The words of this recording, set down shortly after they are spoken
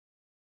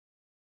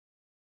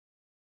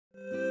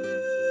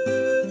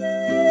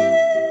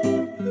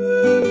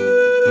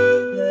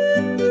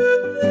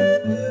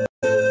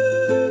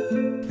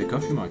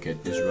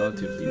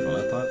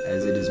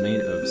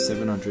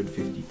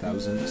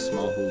150,000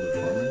 smallholder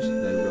farmers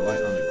that rely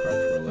on the crop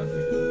for a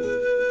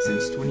livelihood.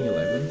 Since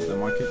 2011, the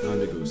market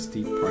undergoes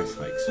steep price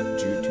hikes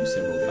due to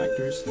several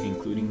factors,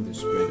 including the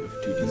spread of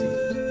two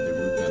diseases, the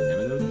root knot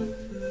nematode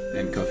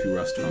and coffee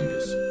rust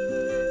fungus.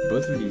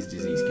 Both of these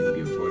diseases can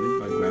be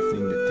avoided by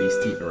grafting the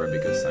tasty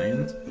Arabica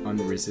scion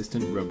on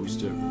resistant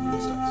Robusta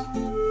rootstocks.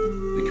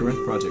 The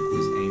current project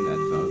was aimed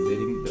at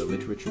validating the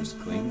literature's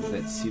claim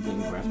that seedling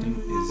grafting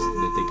is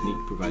the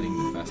technique providing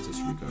the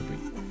fastest recovery.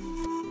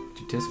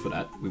 To test for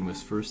that, we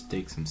must first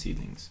take some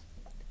seedlings.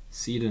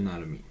 Seed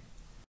anatomy.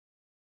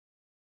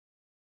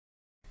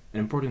 An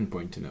important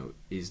point to note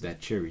is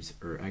that cherries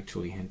are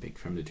actually handpicked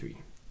from the tree.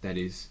 That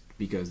is,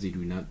 because they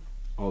do not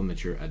all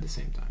mature at the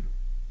same time.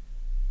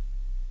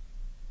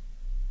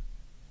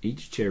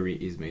 Each cherry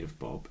is made of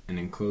pulp and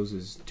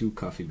encloses 2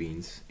 coffee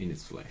beans in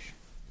its flesh.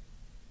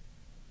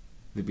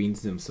 The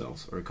beans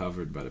themselves are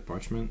covered by the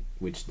parchment,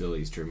 which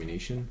delays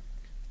germination,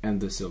 and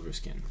the silver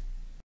skin.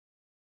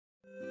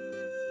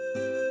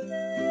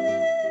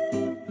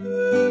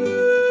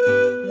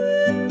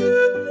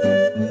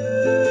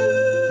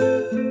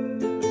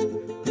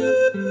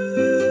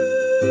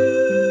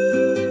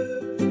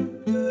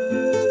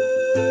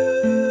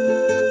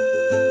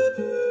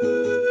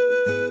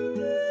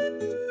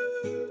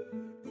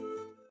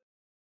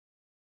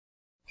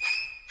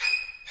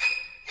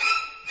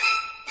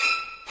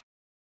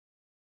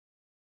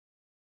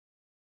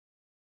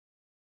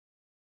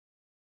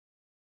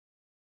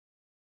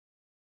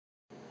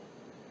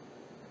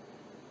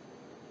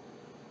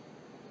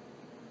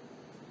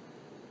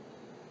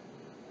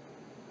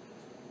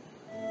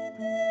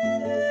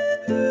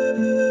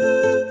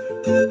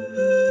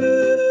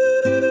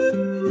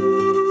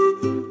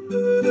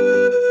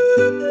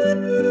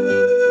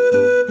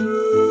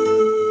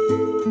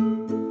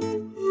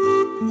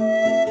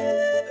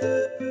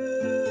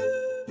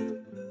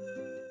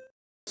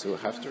 So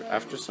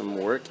after some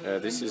work,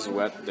 this is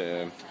what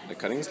the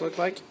cuttings look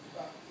like.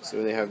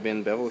 So they have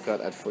been bevel cut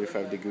at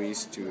 45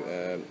 degrees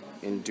to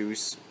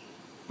induce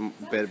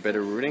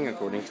better rooting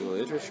according to the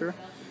literature.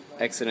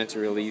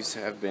 Accidental leaves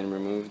have been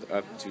removed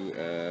up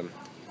to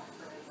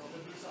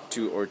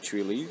 2 or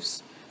 3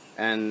 leaves,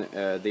 and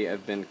they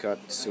have been cut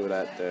so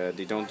that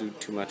they don't do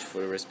too much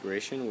for the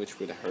respiration, which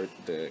would hurt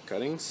the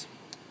cuttings.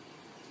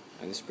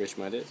 And this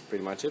is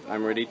pretty much it.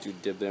 I'm ready to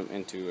dip them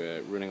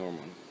into rooting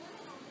hormone.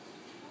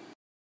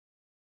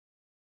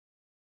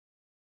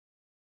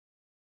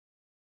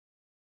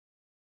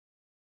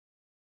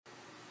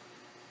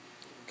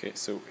 Okay,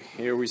 so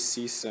here we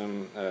see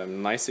some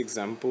nice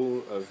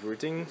example of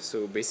rooting.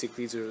 So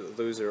basically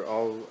those are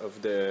all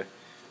of the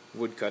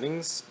wood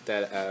cuttings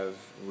that have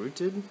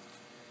rooted.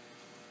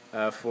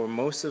 For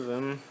most of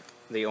them,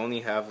 they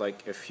only have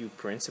like a few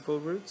principal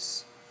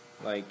roots,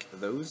 like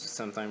those,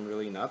 sometimes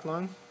really not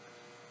long.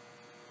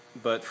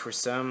 But for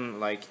some,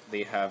 like,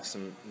 they have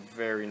some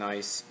very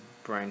nice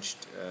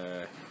branched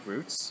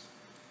roots,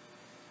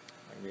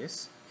 like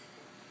this.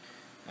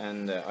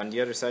 And on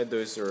the other side,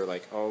 those are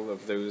like all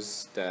of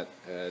those that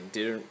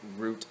didn't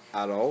root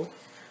at all.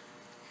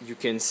 You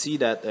can see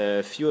that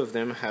a few of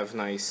them have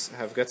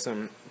got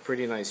some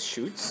pretty nice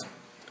shoots,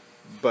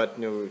 but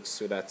no roots,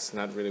 so that's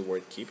not really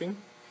worth keeping.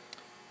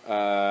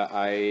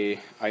 I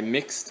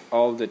mixed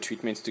all the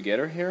treatments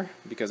together here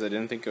because I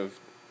didn't think of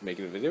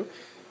making a video.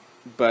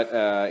 But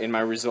in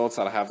my results,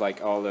 I'll have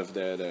like all of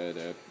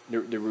the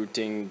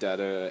rooting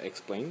data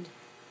explained.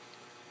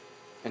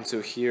 And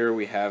so here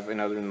we have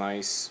another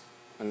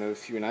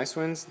few nice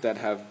ones that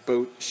have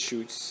both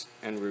shoots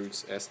and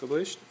roots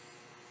established.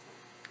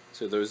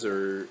 So those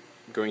are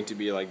going to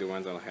be like the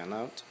ones I'll hand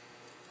out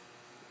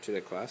to the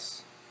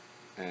class.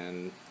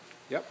 And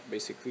yep,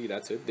 basically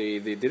that's it. They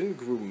didn't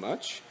grow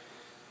much.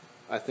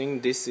 I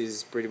think this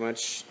is pretty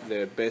much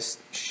the best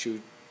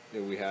shoot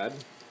that we had.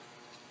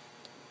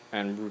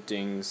 And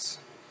rootings,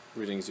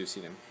 you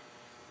see them.